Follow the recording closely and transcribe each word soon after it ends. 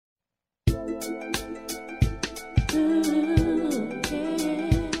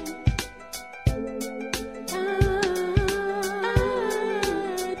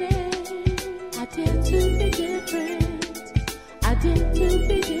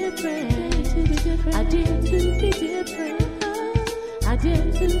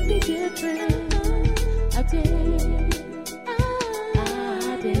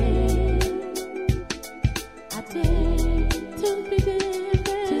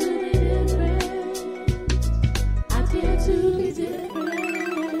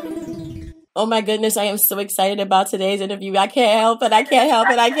Oh my goodness, I am so excited about today's interview. I can't help it. I can't help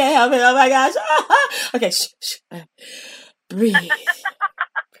it. I can't help it. Oh my gosh. Okay, shh. Breathe.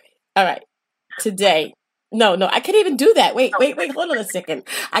 All right. Today. No, I can't even do that. Wait. Hold on a second.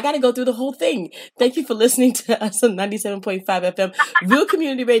 I got to go through the whole thing. Thank you for listening to us on 97.5 FM, Real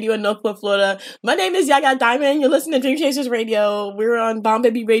Community Radio in Northport, Florida. My name is Yaya Diamond. You're listening to Dream Chasers Radio. We're on Bomb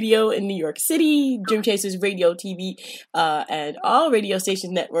Baby Radio in New York City, Dream Chasers Radio TV, and all radio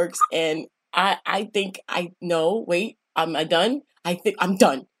station networks. And I think am I done? I think I'm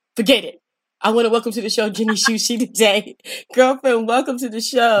done. Forget it. I want to welcome to the show Jenny SuShe today. Girlfriend, welcome to the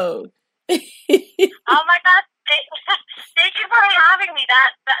show. Oh my God! Thank you for having me.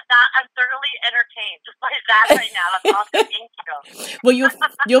 That I'm thoroughly entertained just by that right now. That's awesome. Thank you. Well,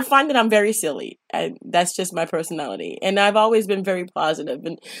 you'll find that I'm very silly, and that's just my personality. And I've always been very positive,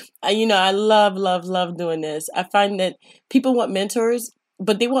 and I love doing this. I find that people want mentors,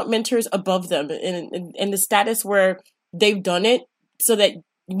 but they want mentors above them in the status where they've done it, so that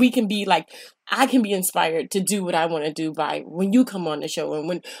we can be like, I can be inspired to do what I want to do by when you come on the show and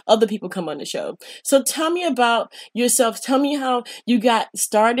when other people come on the show. So tell me about yourself. Tell me how you got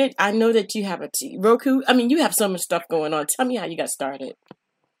started. I know that you have a Roku. I mean, you have so much stuff going on. Tell me how you got started.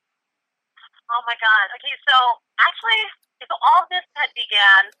 Oh my God. Okay, so actually, all this had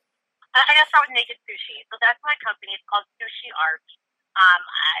began, I got started with Naked SuShe. So that's my company. It's called SuShe Art.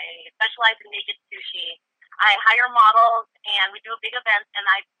 I specialize in naked sushi. I hire models, and we do big events, and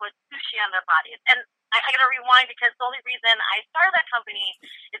I put sushi on their bodies. And I got to rewind, because the only reason I started that company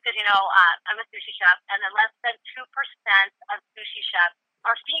is because, I'm a sushi chef, and then less than 2% of sushi chefs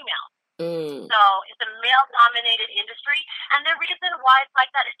are female. So it's a male-dominated industry. And the reason why it's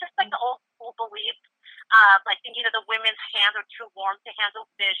like that is just like the old school belief, like thinking that the women's hands are too warm to handle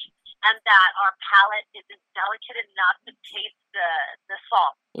fish, and that our palate isn't delicate enough to taste the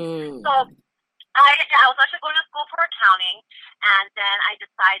salt. So I was actually going to school for accounting, and then I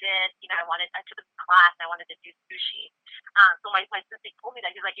decided, I took a class, and I wanted to do sushi. So my sensei told me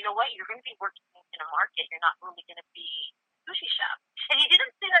that. He's like, you know what, you're going to be working in a market. You're not really going to be a sushi chef. And he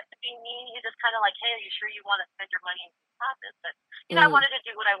didn't say that to be mean. He just kind of like, hey, are you sure you want to spend your money in this classes? But, I wanted to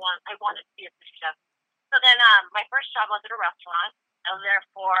do what I want. I wanted to be a sushi chef. So then my first job was at a restaurant. I was there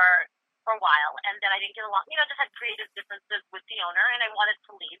for a while, and then I didn't get along, just had creative differences with the owner, and I wanted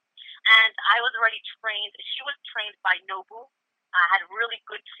to leave. And I was already trained. She was trained by Nobu, had really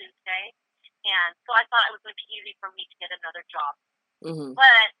good sensei, and so I thought it was going to be easy for me to get another job.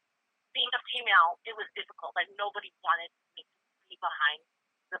 But being a female, it was difficult. Like, nobody wanted me to be behind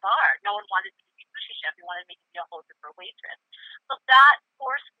the bar. No one wanted me to be a sushi chef. They wanted me to be a hostess or waitress. So that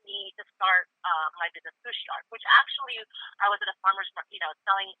forced me to start my business, SuShe Art, which actually I was at a farmer's market,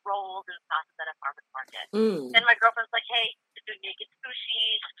 selling rolls and sauces at a farmer's market. And my girlfriend's like, hey, to do naked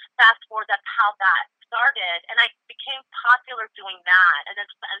sushi. Fast forward, that's how that started. And I became popular doing that. And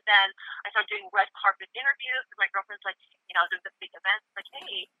then I started doing red carpet interviews. And my girlfriend's like, doing the big events. Like,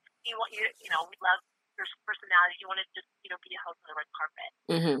 hey, we love your personality. You want to just, be a host on the red carpet.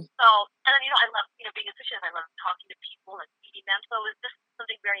 So, and then, I love, being a sushi chef. I love talking to people and feeding them. So it was just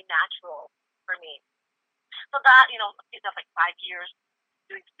something very natural for me. So that, it's like 5 years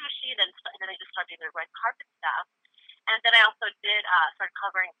doing sushi, and then I just started doing the red carpet stuff. And then I also did start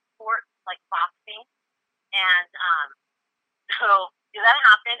covering sports like boxing, and so that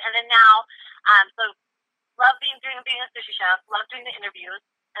happened. And then now, so love being a sushi chef, love doing the interviews,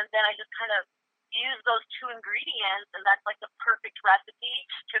 and then I just kind of use those two ingredients, and that's like the perfect recipe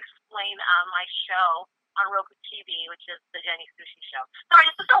to explain my show on Roku TV, which is the Jenny SuShe Show. Sorry,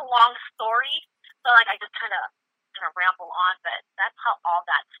 this is a long story, so like I just kind of ramble on, but that's how all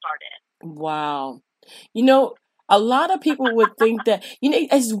that started. Wow. A lot of people would think that,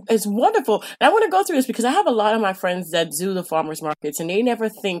 it's wonderful. And I want to go through this because I have a lot of my friends that do the farmers markets, and they never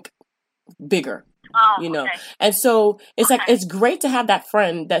think bigger, Okay. And so it's like, it's great to have that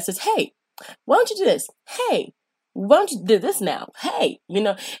friend that says, hey, why don't you do this? Hey, why don't you do this now? Hey,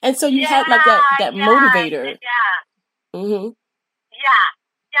 and so you had like that motivator. Yeah. Yeah.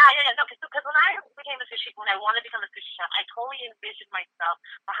 Yeah. No, because when I became a sushi, when I wanted to become a sushi chef, I totally envisioned myself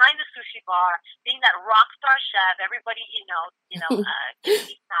behind the sushi bar, being that rock star chef. Everybody, giving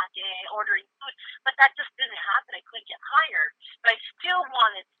me sake, ordering food, but that just didn't happen. I couldn't get hired, but I still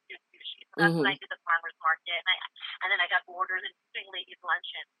wanted to do sushi. So that's when Mm-hmm. I did the farmers market, and then I got orders and doing ladies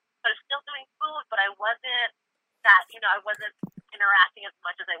luncheon. But I was still doing food, but I wasn't interacting as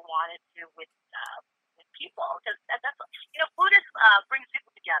much as I wanted to with people because that's food is brings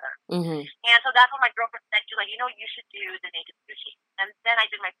people together. Mm-hmm. And so that's when my girlfriend said, she's like, you should do the naked sushi. And then I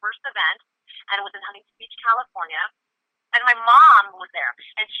did my first event, and it was in Huntington Beach, California. And my mom was there,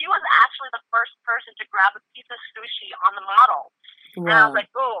 and she was actually the first person to grab a piece of sushi on the model. And I was Wow. like,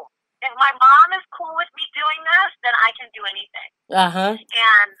 oh, if my mom is cool with me doing this, then I can do anything. Uh-huh.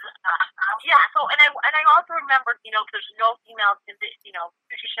 And yeah, so and I also remembered, there's no females in the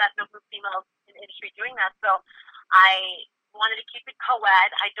sushi chef, no females in the industry doing that. So I wanted to keep it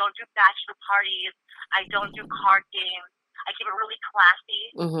co-ed. I don't do bachelor parties. I don't do card games. I keep it really classy.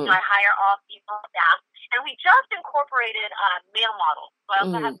 Mm-hmm. I hire all female staff, and we just incorporated male models. So I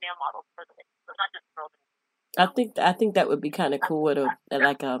also Mm-hmm. have male models for the ladies, so not just girls. I think that would be kind of cool at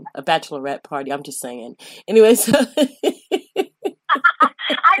like a bachelorette party. I'm just saying. Anyway, so I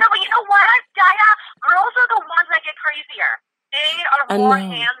know, but you know what, Gaia? Girls are the ones that get crazier. They are I more know.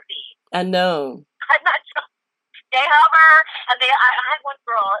 handsy. I know. I'm not sure. They hover, and I had one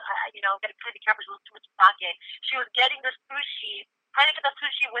girl, getting kind of careful, she was too much sake. She was getting the sushi, trying to get the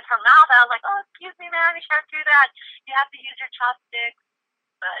sushi with her mouth. I was like, oh, excuse me, man, you can't do that. You have to use your chopsticks.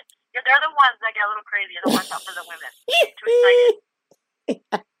 But they're the ones that get a little crazy. The ones out for the women. Too excited.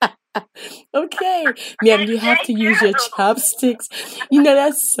 Okay, ma'am, you have They to use your do. chopsticks.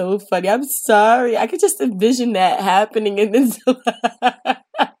 That's so funny. I'm sorry. I could just envision that happening, and then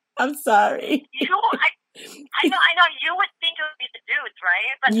I'm sorry. I know. You would think it would be the dudes,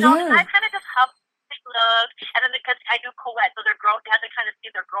 right? But no, the Yeah. guys kind of just hug, look, and then because I do co-ed, so they have to kind of see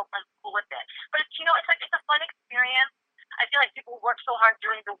their girlfriends cool with it. But it's a fun experience. I feel like people work so hard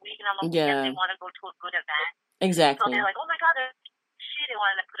during the week, and on the weekends they Yeah. want to go to a good event. So they're Exactly. like, oh my god, they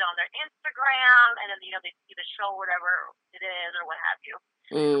wanted to put it on their Instagram, and then they see the show, whatever it is, or what have you.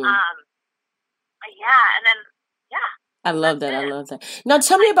 Mm. Um, yeah, and then yeah, I love that's that. I it. love that. Now,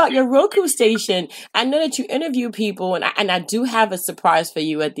 tell me about your Roku station. I know that you interview people, and I do have a surprise for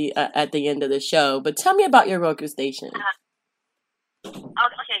you at the end of the show. But tell me about your Roku station.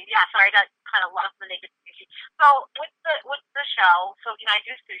 Okay, yeah, sorry, I got kind of lost in the naked sushi. So with the show, so I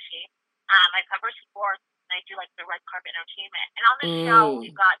do sushi. I cover sports, and I do like the red carpet entertainment. And on the show,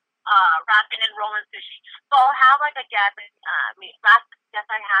 we've got rapping and rolling sushi. So I'll have like a guest. Last guest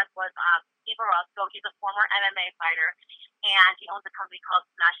I had was Steve Orozco. He's a former MMA fighter, and he owns a company called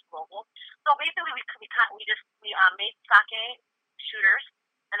Smash Global. So basically, we made sake shooters,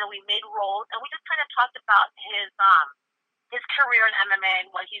 and then we made rolls, and we just kind of talked about his career in MMA and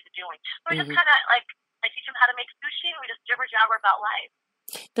what he's doing. So we just kind of like I teach him how to make sushi, and we just jibber jabber about life.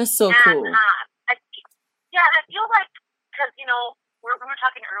 That's so And cool. I feel like because we were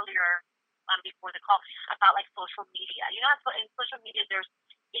talking earlier before the call about like social media. In social media,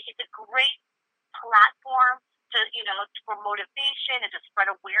 it's a great platform to for motivation and to spread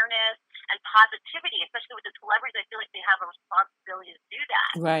awareness and positivity, especially with the celebrities. I feel like they have a responsibility to do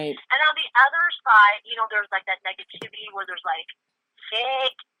that. Right. And on the other side, there's like that negativity where there's like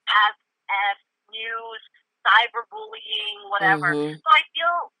fake FF news, cyberbullying, whatever. Mm-hmm. So I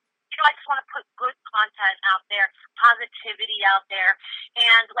feel, I just want to put good content out there, positivity out there,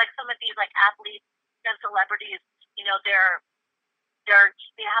 and like some of these like athletes and celebrities,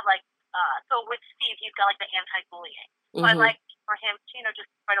 they have like so with Steve, he's got like the anti-bullying. So I like for him to just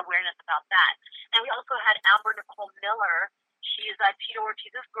spread awareness about that. And we also had Amber Nicole Miller. She's Tito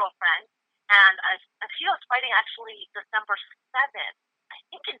Ortiz's girlfriend, and Tito's fighting actually December 7th, I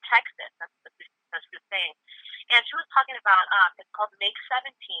think in Texas. That's what she was saying. And she was talking about it's called Make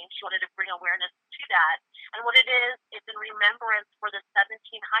 17. She wanted to bring awareness to that. And what it is, it's in remembrance for the 17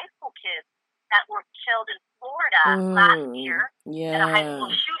 high school kids that were killed in Florida last year at a high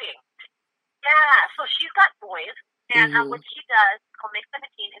school shooting. Yeah, so she's got boys, and what she does is called Make 17,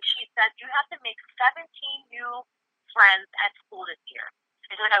 and she says you have to make 17 new friends at school this year.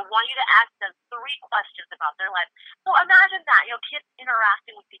 And she's like, I want you to ask them 3 questions about their life. So imagine that, kids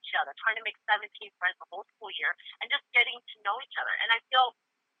interacting with each other, trying to make 17 friends the whole school year, and just getting to know each other. And I feel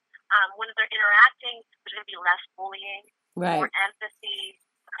when they're interacting, there's going to be less bullying, more empathy,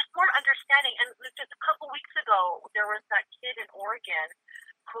 more understanding. And just a couple weeks ago, there was that kid in Oregon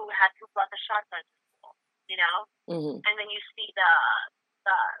who brought the shotgun to school, and then you see the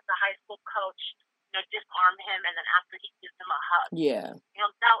high school coach disarm him, and then after he gives him a hug. Yeah.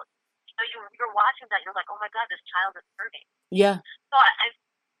 Now, you're watching that, you're like, oh my God, this child is hurting. Yeah. So I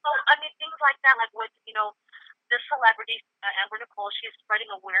mean, things like that, like with this celebrity, Amber Nicole, she's spreading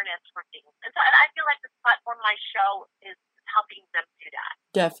awareness for things, and so I feel like this platform, my show, is helping them do that.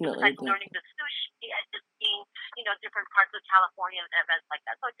 Definitely. Like learning the SuShe and just seeing, different parts of California and events like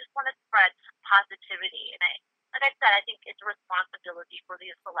that. So I just want to spread positivity, and like I said, I think it's a responsibility for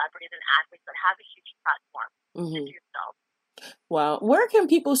these celebrities and athletes that have a huge platform to do so. Wow. Where can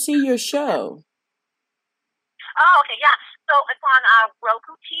people see your show? Oh, okay, yeah. So it's on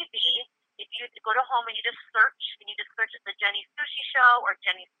Roku TV. If you go to home and you just search the Jenny SuShe Show or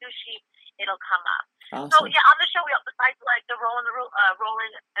Jenny SuShe, it'll come up. Awesome. So yeah, on the show we also, besides like the Rollin'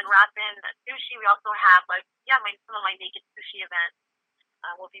 and Rappin' SuShe, we also have some of my naked SuShe events.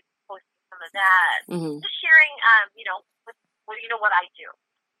 We'll be posting some of that. Just sharing, what I do.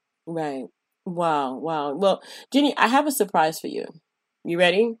 Right. Wow. Well, Jenny, I have a surprise for you. You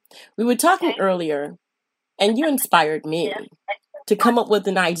ready? We were talking earlier, and you inspired me to come up with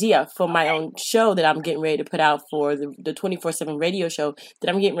an idea for my own show that I'm getting ready to put out for the 24/7 radio show that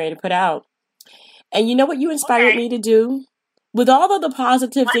I'm getting ready to put out. And you know what you inspired me to do? With all of the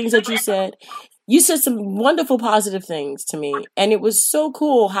positive things that you said some wonderful positive things to me. And it was so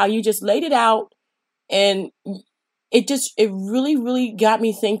cool how you just laid it out. And it really, really got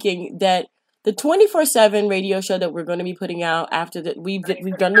me thinking that the 24/7 radio show that we're going to be putting out after that, we've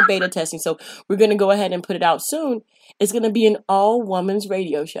done the beta testing, so we're going to go ahead and put it out soon. It's going to be an all-women's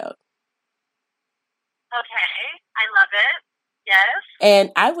radio show. Okay, I love it. Yes.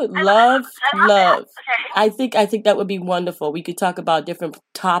 And I would love. I think that would be wonderful. We could talk about different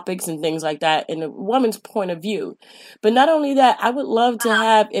topics and things like that in a woman's point of view. But not only that, I would love to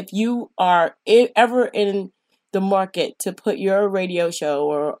have, if you are ever in the market to put your radio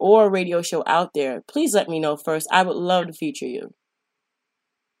show or a radio show out there, please let me know first. I would love to feature you.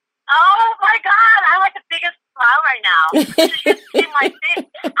 Oh my God, I like the biggest smile right now. You should see my face.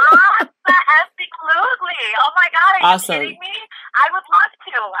 Absolutely. Oh my God, are you kidding me? I would love to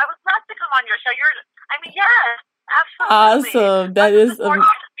come on your show. Yes, absolutely. Awesome. That is be on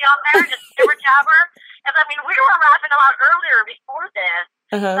there, just jibber jabber. And I mean, we were laughing a lot earlier before this.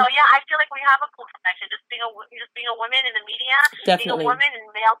 So yeah, I feel like we have a cool connection. Just being a woman in the media, definitely. Being a woman in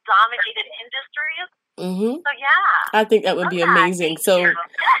male-dominated industries. So yeah, I think that would be amazing. So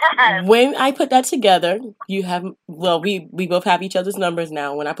when I put that together, we both have each other's numbers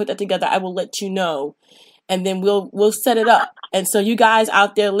now. When I put that together, I will let you know, and then we'll set it up. And so you guys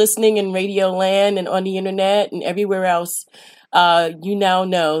out there listening in Radio Land and on the internet and everywhere else, you now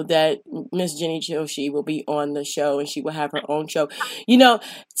know that Miss Jenny SuShe will be on the show, and she will have her own show. To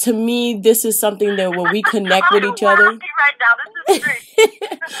me, this is something that when we connect with each other, right now, this is great.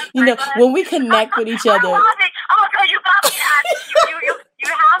 When we connect with each other. Oh God, you got me. You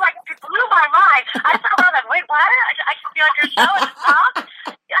have you blew my mind. I thought like, wait, what? I should be on your show and talk.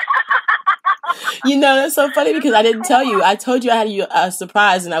 That's so funny because I didn't tell you. I told you I had a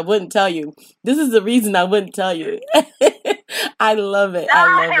surprise, and I wouldn't tell you. This is the reason I wouldn't tell you. I love it.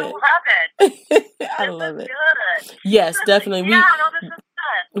 I love it. Good. Yes, definitely. This is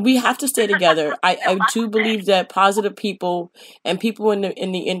good. We have to stay together. I do believe that positive people and people in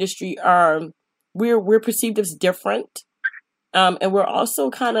the industry we're perceived as different, and we're also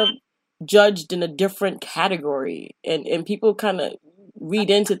kind of judged in a different category, and people kind of read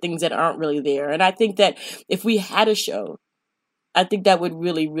into things that aren't really there. And I think that if we had a show, I think that would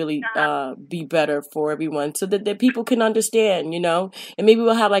really, really be better for everyone, so that people can understand, and maybe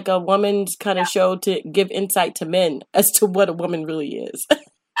we'll have like a woman's kind of show to give insight to men as to what a woman really is.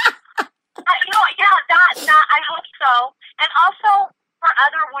 That I hope so, and also for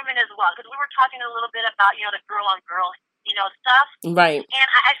other women as well, because we were talking a little bit about the girl on girl stuff, right? And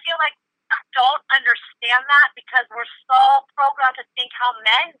I feel like I don't understand that because we're so programmed to think how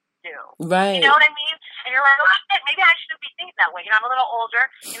men do. Right. You know what I mean? And you're like, oh shit, maybe I shouldn't be thinking that way. I'm a little older,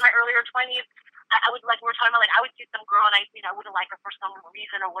 in my earlier 20s. I would we were talking about, I would see some girl and I wouldn't like her for some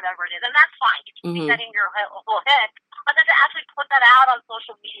reason or whatever it is, and that's fine. You can keep that in your whole head, but then to actually put that out on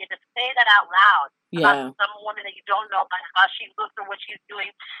social media, to say that out loud about some woman that you don't know about how she looks or what she's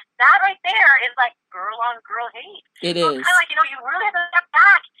doing, that right there is like girl on girl hate. It so is. It's kind of like you really have to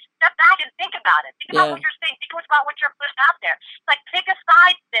step back and think about it. Think about what you're saying. Think about what you're putting out there. It's like pick a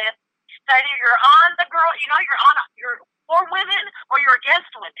side, sis. Either you're on the girl, you're for women or you're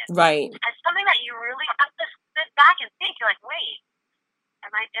against women. Right. It's something that you really have to sit back and think. You're like, wait,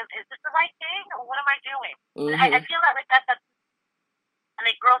 is this the right thing or what am I doing? I feel that like that's, I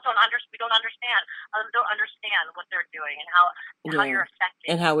mean, girls we don't understand. Others don't understand what they're doing and how you're affecting.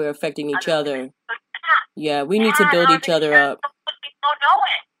 And how we're affecting each other. So, yeah, we need to build each other up. We don't know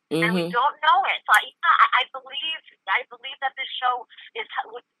it. Mm-hmm. And we don't know it. So I believe that this show is,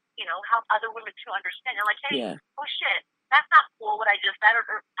 help other women to understand. They're like, hey, oh shit, that's not cool what I just said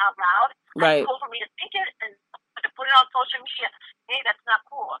out loud. Right. It's cool for me to think it and to put it on social media. Hey, that's not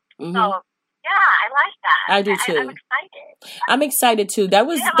cool. Mm-hmm. So yeah, I like that. I do too. I'm excited. I'm excited too. That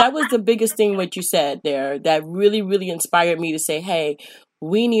was the biggest thing what you said there that really, really inspired me to say, hey,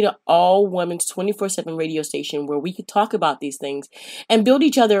 we need an all-women's 24/7 radio station where we could talk about these things and build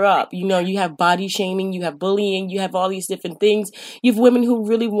each other up. You have body shaming, you have bullying, you have all these different things. You have women who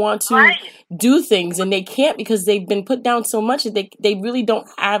really want to do things and they can't because they've been put down so much that they really don't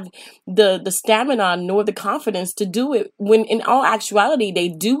have the stamina nor the confidence to do it, when in all actuality they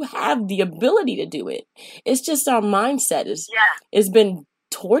do have the ability to do it. It's just our mindset it's been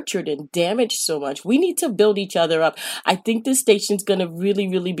tortured and damaged so much. We need to build each other up. I think this station's going to really,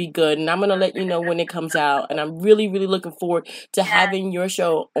 really be good. And I'm going to let you know when it comes out. And I'm really, really looking forward to having your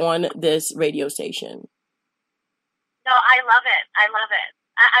show on this radio station. No, I love it.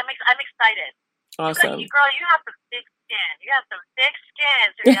 I'm excited. Awesome. Girl, you have some big skin. You have some big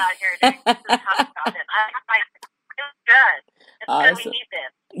skin to be out here to talk about this. It's good. It's awesome. good. We need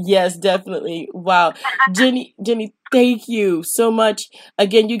this. Yes, definitely. Wow. Jenny, thank you so much.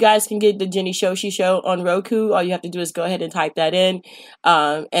 Again, you guys can get the Jenny SuShe Show on Roku. All you have to do is go ahead and type that in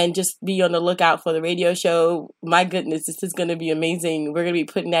and just be on the lookout for the radio show. My goodness, this is going to be amazing. We're going to be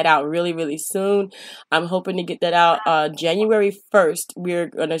putting that out really, really soon. I'm hoping to get that out January 1st. We're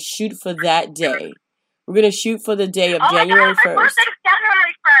going to shoot for that day. We're going to shoot for the day of January 1st. My birthday's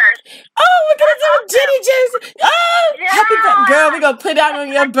January 1st. Oh, we're going to do Jenny James. Oh, yeah. Happy birthday. Girl, we're going to put out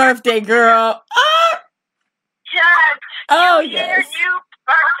on your birthday, girl. Oh, yes. Oh, yes. New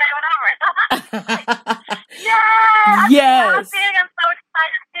birthday, whatever. Yes. I'm so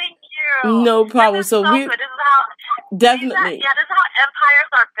excited. Thank you. No problem. So we good. definitely. This is how empires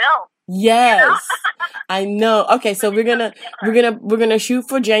are built. Yes. I know. Okay, so we're gonna shoot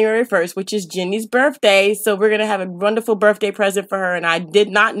for January 1st, which is Jenny's birthday. So we're gonna have a wonderful birthday present for her, and I did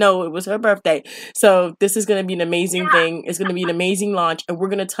not know it was her birthday. So this is gonna be an amazing thing. It's gonna be an amazing launch, and we're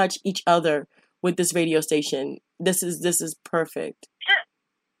gonna touch each other with this radio station. This is perfect.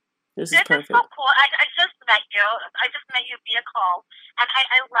 This is perfect. This is so cool. I just met you. I just met you via call, and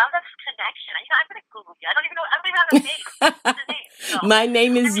I love this connection. I'm gonna Google you. I don't even have a name. What's your name? So. My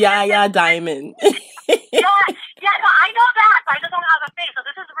name is Yaya Diamond. Yeah, no, I know that, but I just don't have a face. So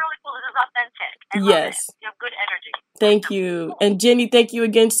this is really cool. This is authentic. I love it. You have good energy. Thank you. And Jenny, thank you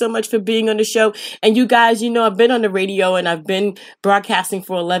again so much for being on the show. And you guys, I've been on the radio and I've been broadcasting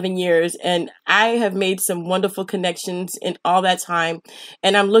for 11 years and I have made some wonderful connections in all that time.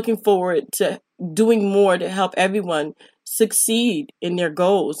 And I'm looking forward to doing more to help everyone succeed in their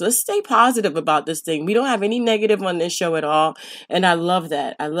goals. Let's stay positive about this thing. We don't have any negative on this show at all. And I love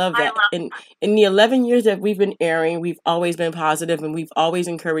that. In the 11 years that we've been airing, we've always been positive and we've always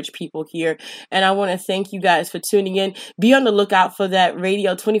encouraged people here. And I want to thank you guys for tuning in. Be on the lookout for that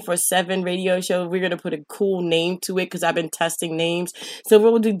radio 24/7 radio show. We're going to put a cool name to it because I've been testing names. So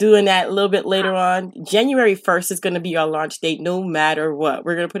we'll be doing that a little bit later on. January 1st is going to be our launch date no matter what.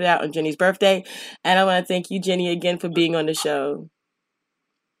 We're going to put it out on Jenny's birthday. And I want to thank you, Jenny, again for being on the show.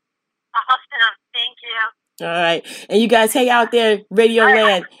 Awesome. Thank you. All right. And you guys, hey out there, Radio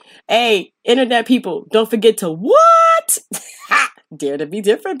Land. Hey, internet people, don't forget to what? Dare to be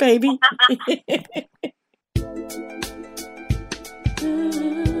different, baby.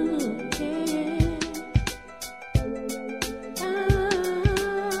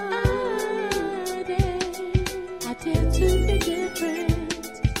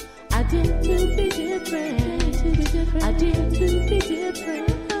 I dare to be different.